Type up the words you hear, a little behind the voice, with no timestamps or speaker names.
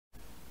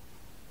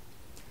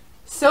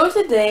So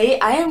today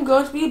I am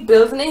going to be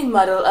building a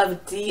model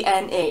of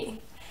DNA.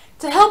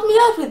 To help me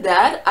out with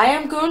that, I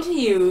am going to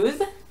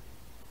use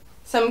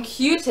some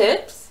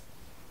Q-tips,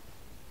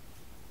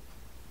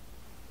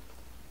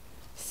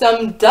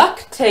 some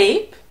duct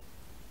tape,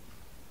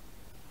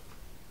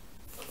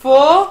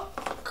 4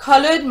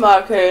 colored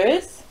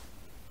markers,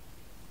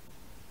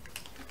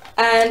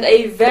 and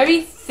a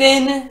very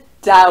thin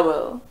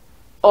dowel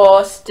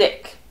or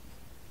stick.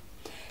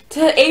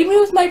 To aid me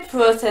with my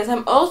process,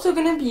 I'm also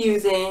going to be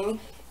using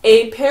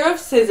a pair of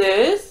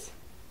scissors,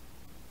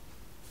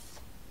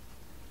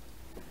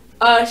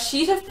 a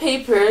sheet of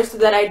paper so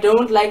that I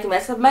don't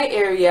mess up my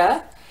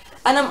area,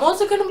 and I'm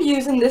also going to be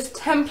using this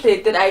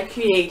template that I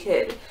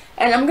created.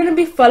 And I'm going to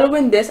be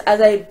following this as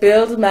I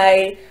build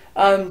my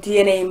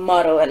DNA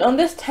model. And on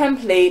this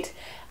template,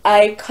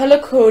 I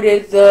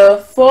color-coded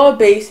the 4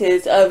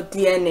 bases of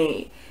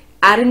DNA: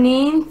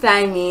 adenine,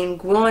 thymine,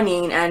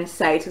 guanine, and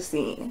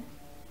cytosine.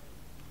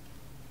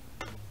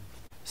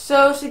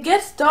 So to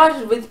get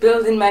started with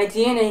building my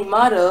DNA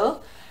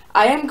model,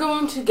 I am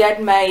going to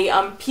get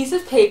my piece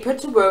of paper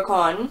to work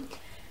on,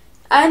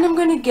 and I'm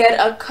going to get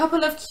a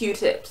couple of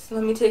Q-tips.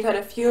 Let me take out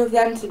a few of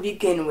them to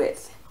begin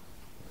with.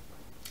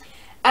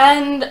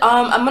 And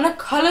I'm going to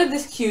color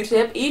this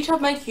Q-tip, each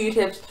of my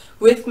Q-tips,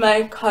 with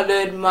my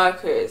colored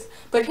markers.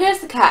 But here's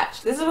the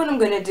catch. This is what I'm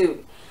going to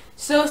do.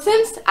 So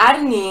since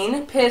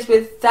adenine pairs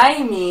with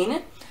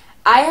thymine,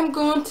 I am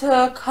going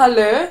to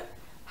color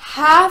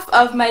half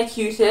of my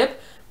Q-tip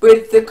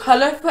with the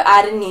color for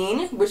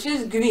adenine, which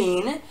is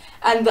green,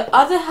 and the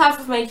other half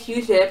of my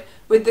Q-tip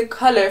with the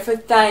color for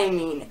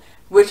thymine,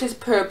 which is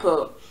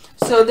purple.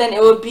 So then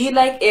it will be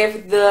like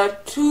if the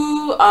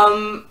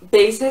 2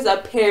 bases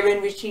are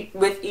pairing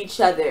with each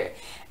other.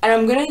 And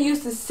I'm going to use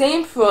the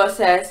same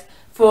process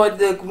for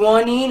the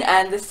guanine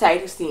and the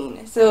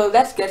cytosine. So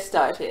let's get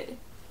started.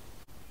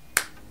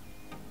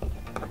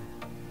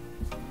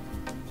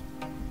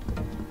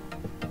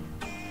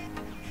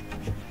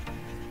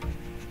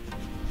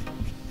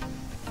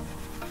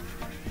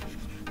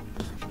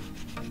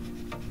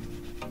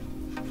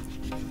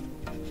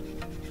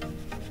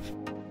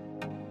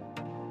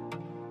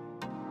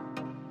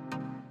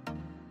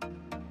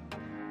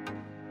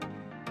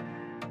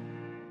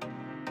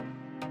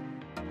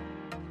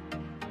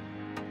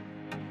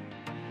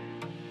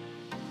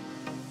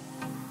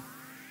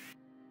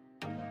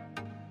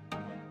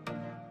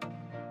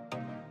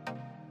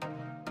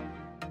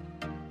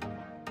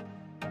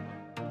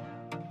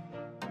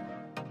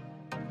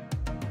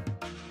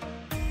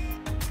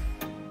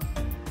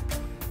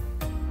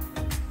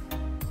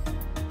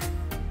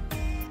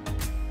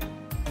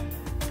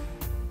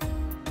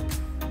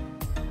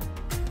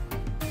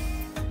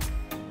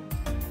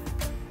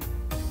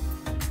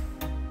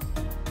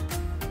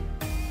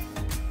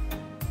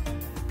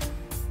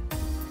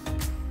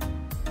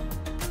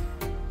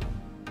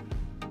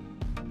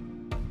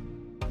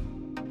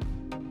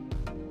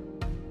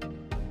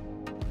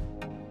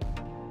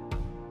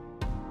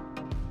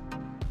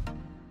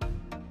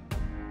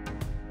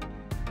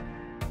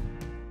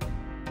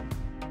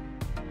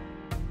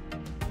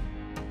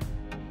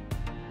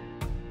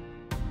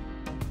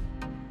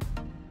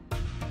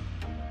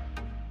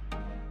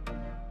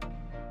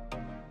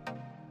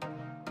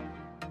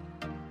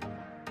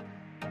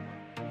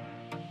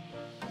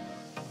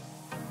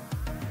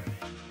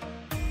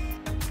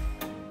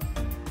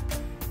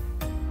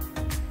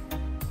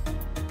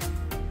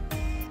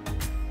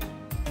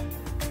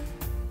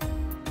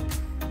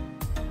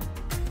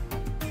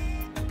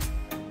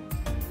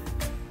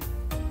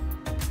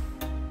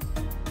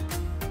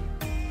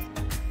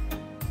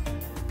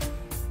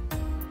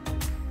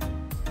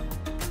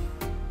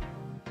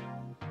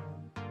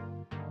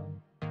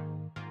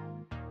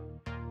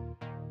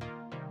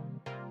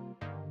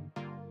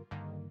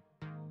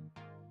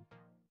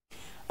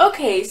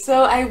 Okay,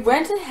 so I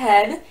went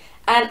ahead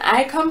and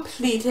I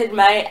completed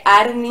my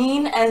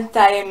adenine and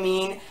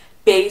thymine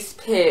base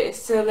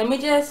pairs. So let me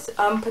just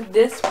put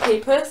this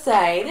paper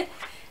aside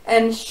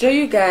and show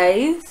you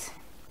guys.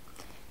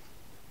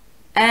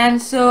 And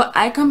so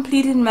I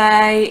completed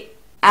my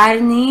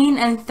adenine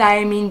and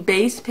thymine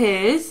base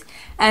pairs,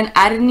 and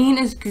adenine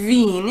is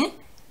green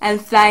and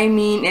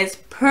thymine is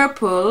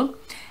purple.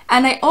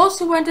 And I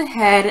also went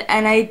ahead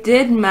and I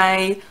did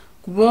my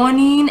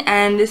guanine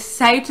and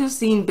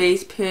cytosine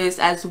base pairs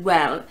as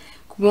well.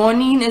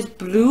 Guanine is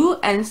blue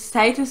and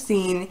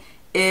cytosine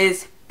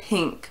is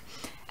pink.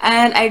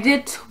 And I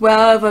did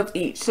 12 of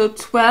each. So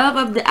 12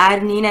 of the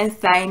adenine and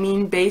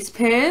thymine base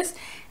pairs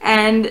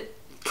and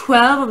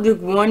 12 of the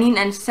guanine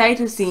and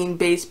cytosine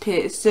base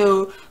pairs.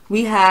 So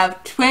we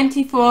have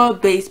 24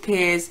 base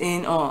pairs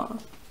in all.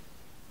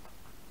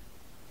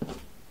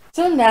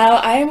 So now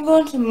I am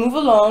going to move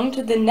along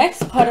to the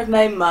next part of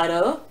my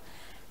model,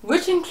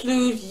 which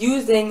includes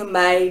using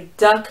my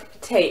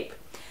duct tape.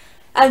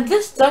 And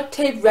this duct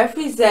tape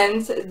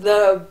represents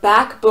the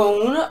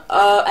backbone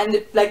and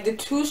the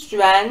 2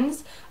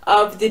 strands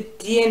of the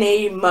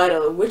DNA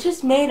model, which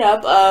is made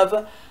up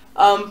of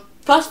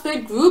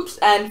phosphate groups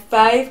and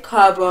 5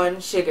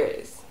 carbon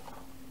sugars.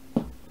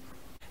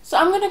 So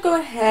I'm going to go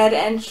ahead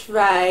and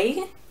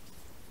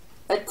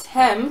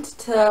attempt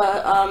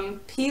to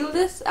peel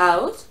this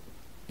out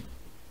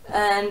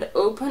and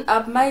open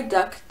up my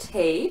duct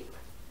tape.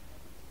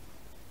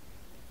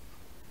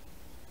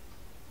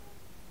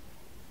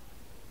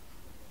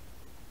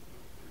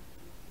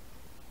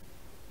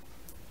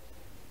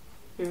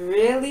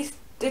 Really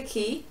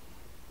sticky.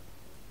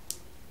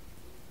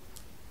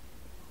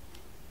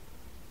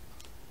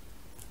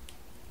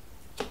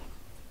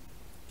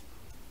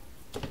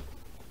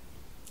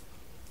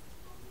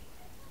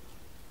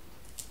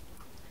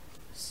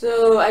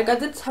 So I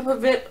got the top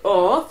of it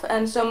off,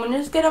 and so I'm going to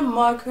just get a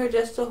marker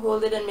just to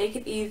hold it and make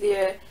it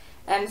easier,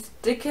 and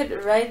stick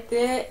it right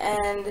there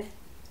and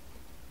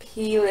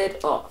peel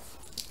it off.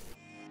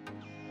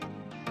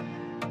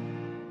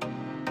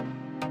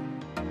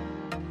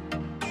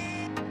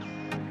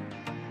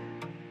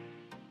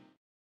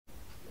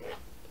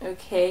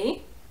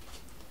 Okay.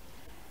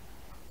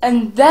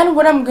 And then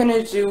what I'm going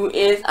to do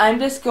is I'm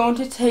just going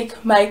to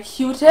take my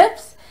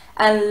Q-tips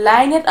and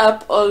line it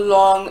up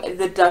along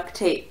the duct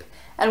tape.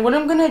 And what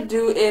I'm going to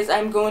do is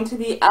I'm going to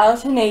be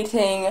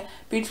alternating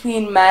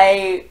between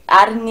my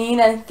adenine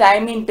and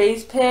thymine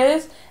base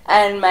pairs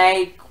and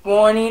my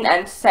guanine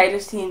and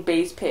cytosine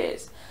base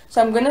pairs.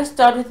 So I'm going to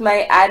start with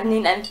my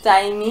adenine and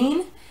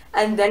thymine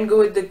and then go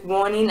with the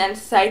guanine and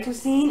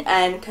cytosine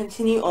and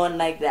continue on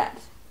like that.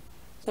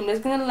 So I'm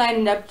just going to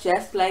line it up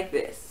just like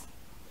this.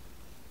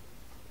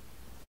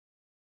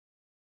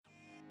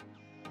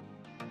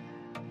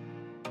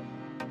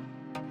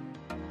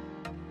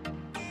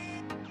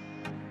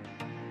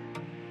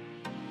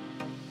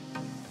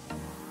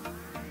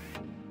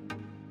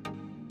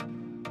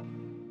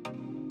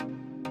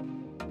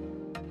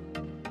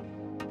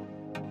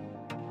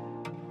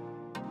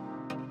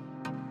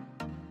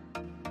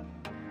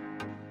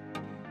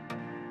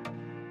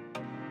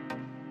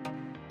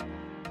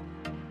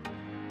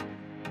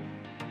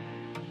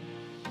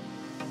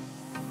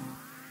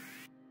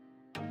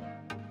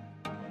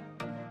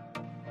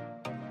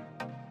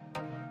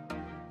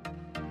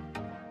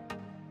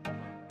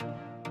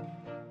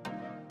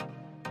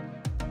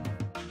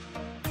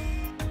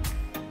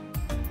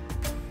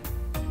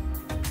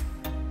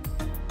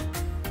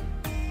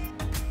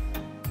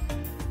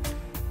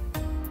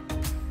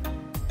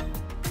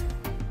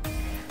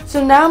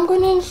 So now I'm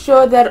going to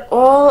ensure that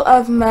all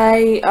of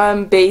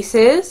my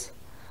bases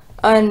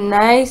are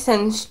nice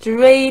and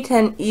straight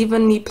and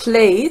evenly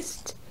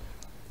placed,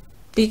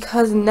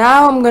 because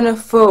now I'm going to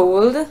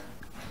fold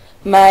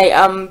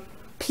my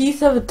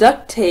piece of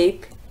duct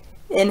tape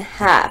in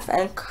half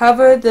and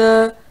cover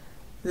the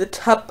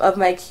top of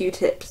my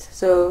Q-tips.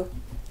 So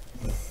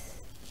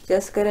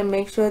just going to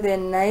make sure they're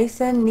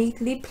nice and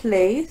neatly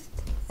placed,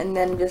 and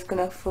then I'm just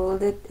going to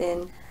fold it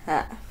in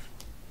half.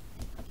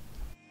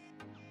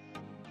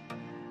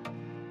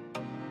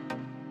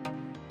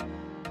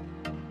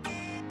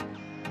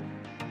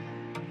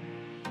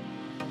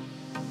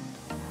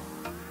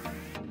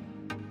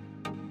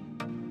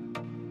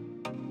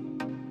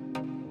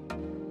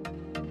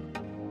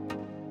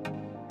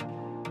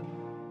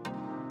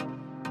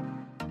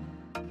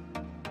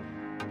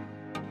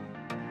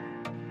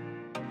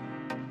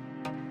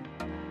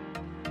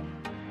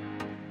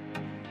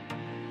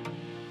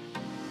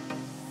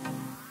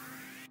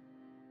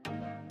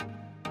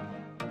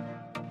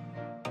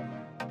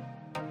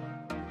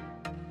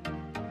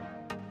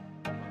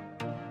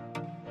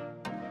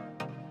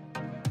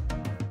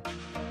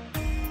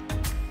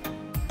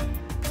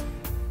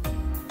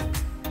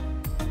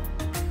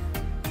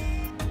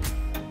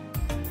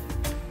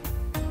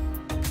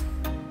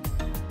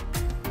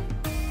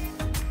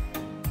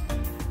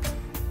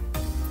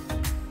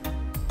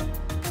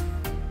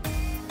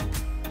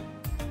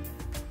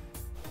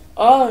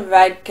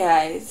 Alright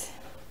guys,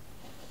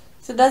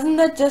 so doesn't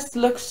that just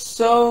look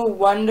so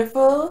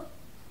wonderful?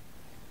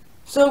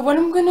 So what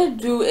I'm going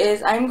to do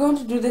is I'm going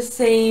to do the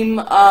same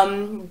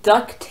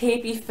duct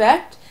tape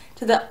effect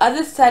to the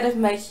other side of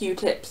my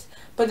Q-tips.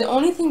 But the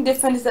only thing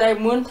different is that I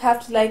won't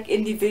have to like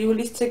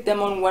individually stick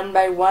them on one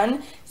by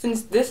one,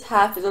 since this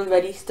half is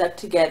already stuck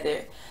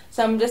together.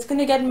 So I'm just going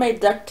to get my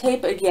duct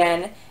tape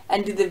again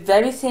and do the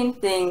very same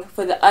thing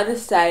for the other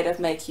side of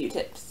my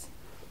Q-tips.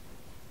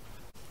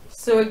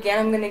 So again,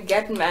 I'm going to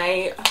get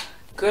my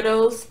good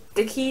old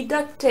sticky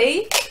duct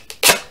tape.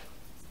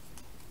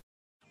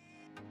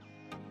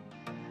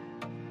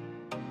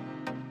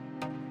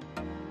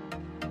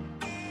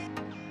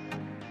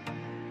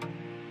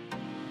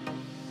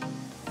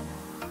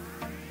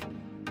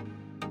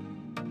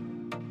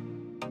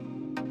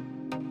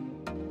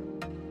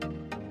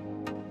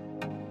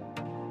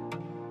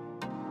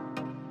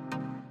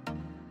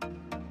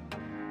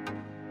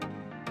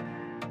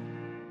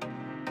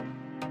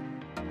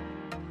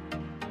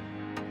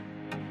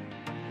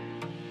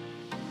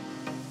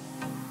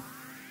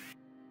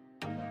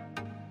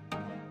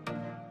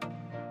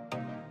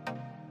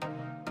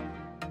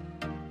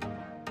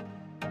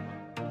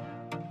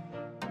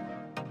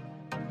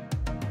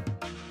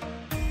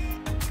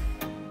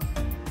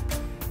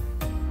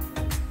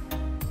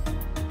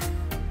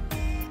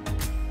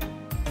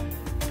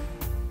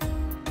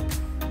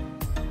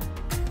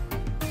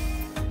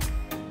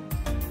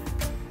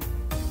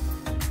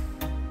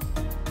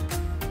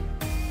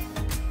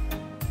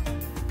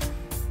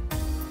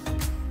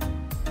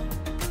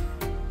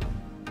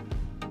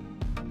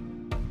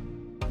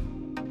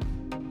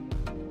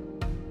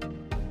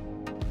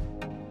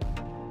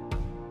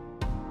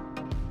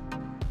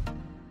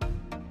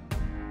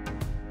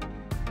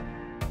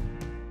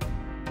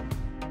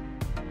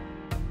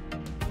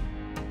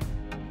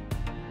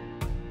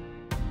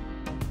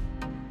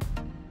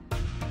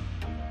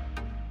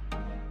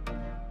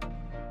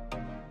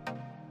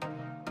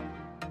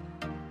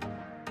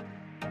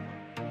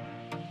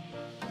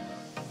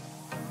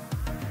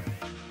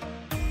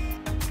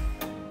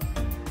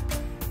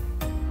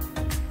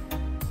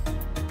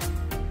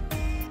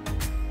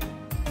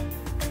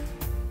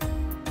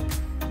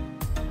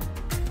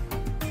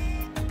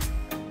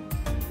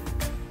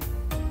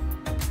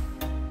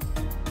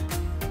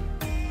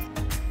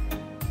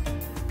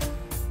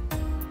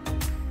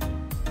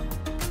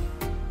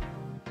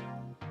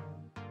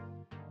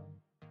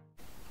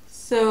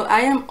 So I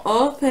am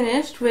all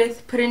finished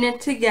with putting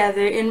it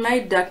together in my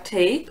duct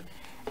tape,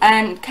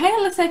 and kind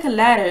of looks like a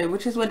ladder,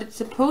 which is what it's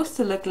supposed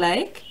to look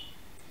like.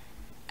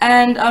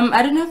 And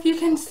I don't know if you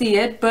can see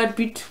it, but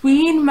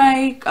between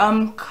my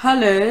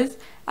colors,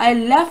 I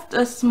left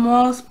a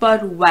small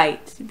spot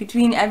white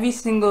between every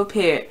single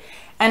pair,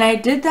 and I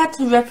did that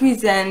to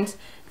represent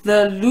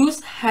the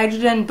loose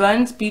hydrogen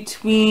bonds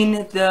between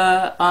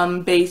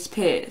the base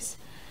pairs.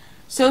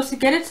 So to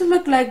get it to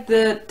look like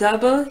the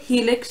double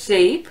helix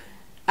shape,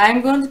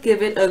 I'm going to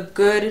give it a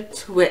good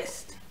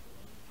twist.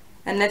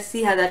 And let's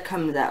see how that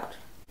comes out.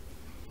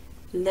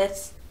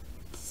 Let's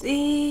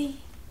see.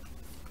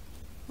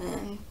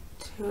 And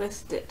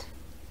twist it.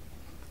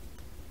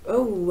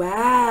 Oh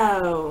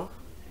wow.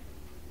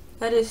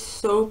 That is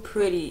so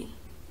pretty.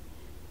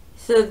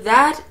 So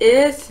that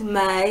is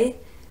my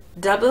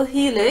double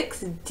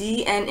helix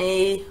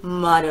DNA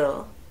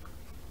model.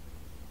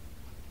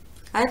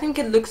 I think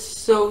it looks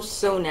so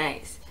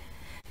nice.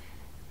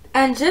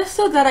 And just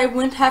so that I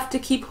wouldn't have to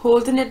keep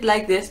holding it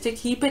like this to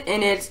keep it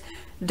in its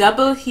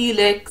double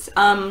helix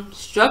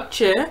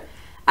structure,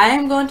 I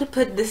am going to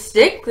put the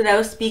stick that I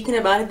was speaking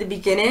about at the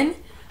beginning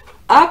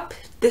up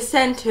the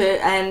center,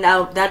 and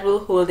now that will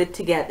hold it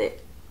together.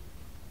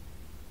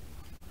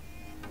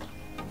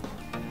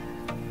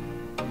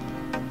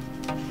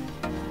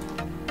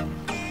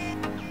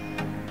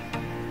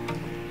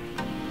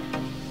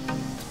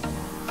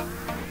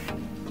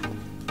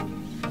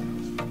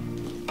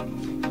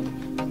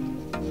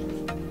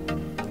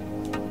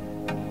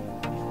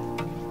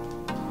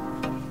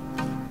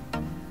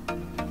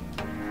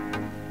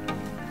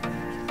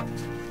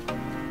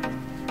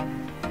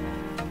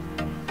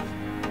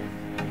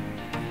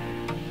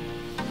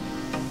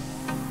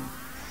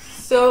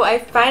 So I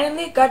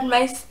finally got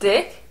my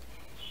stick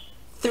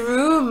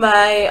through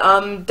my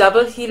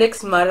double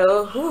helix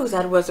model. Ooh,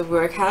 that was a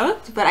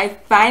workout, but I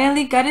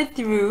finally got it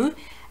through,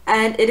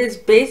 and it is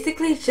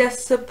basically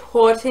just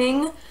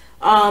supporting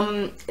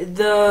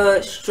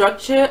the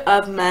structure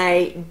of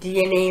my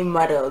DNA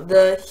model,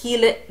 the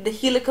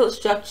helical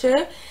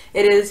structure.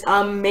 It is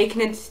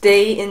making it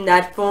stay in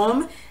that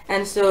form,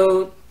 and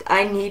so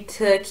I need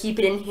to keep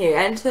it in here.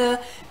 And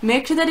to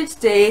make sure that it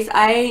stays,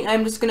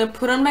 I'm just gonna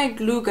put on my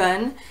glue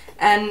gun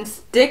and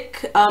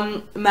stick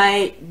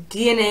my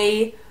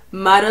DNA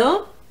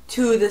model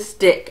to the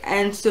stick,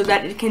 and so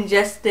that it can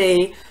just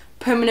stay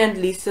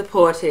permanently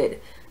supported.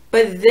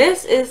 But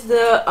this is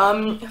the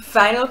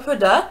final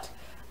product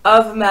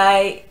of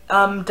my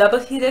double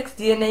helix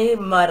DNA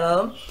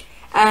model,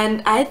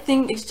 and I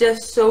think it's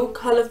just so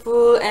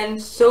colorful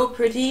and so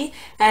pretty,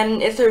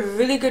 and it's a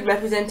really good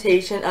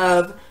representation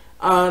of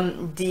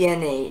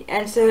DNA.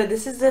 And so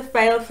this is the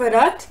final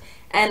product,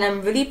 and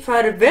I'm really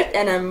proud of it,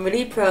 and I'm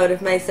really proud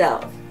of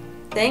myself.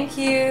 Thank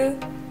you.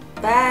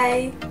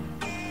 Bye.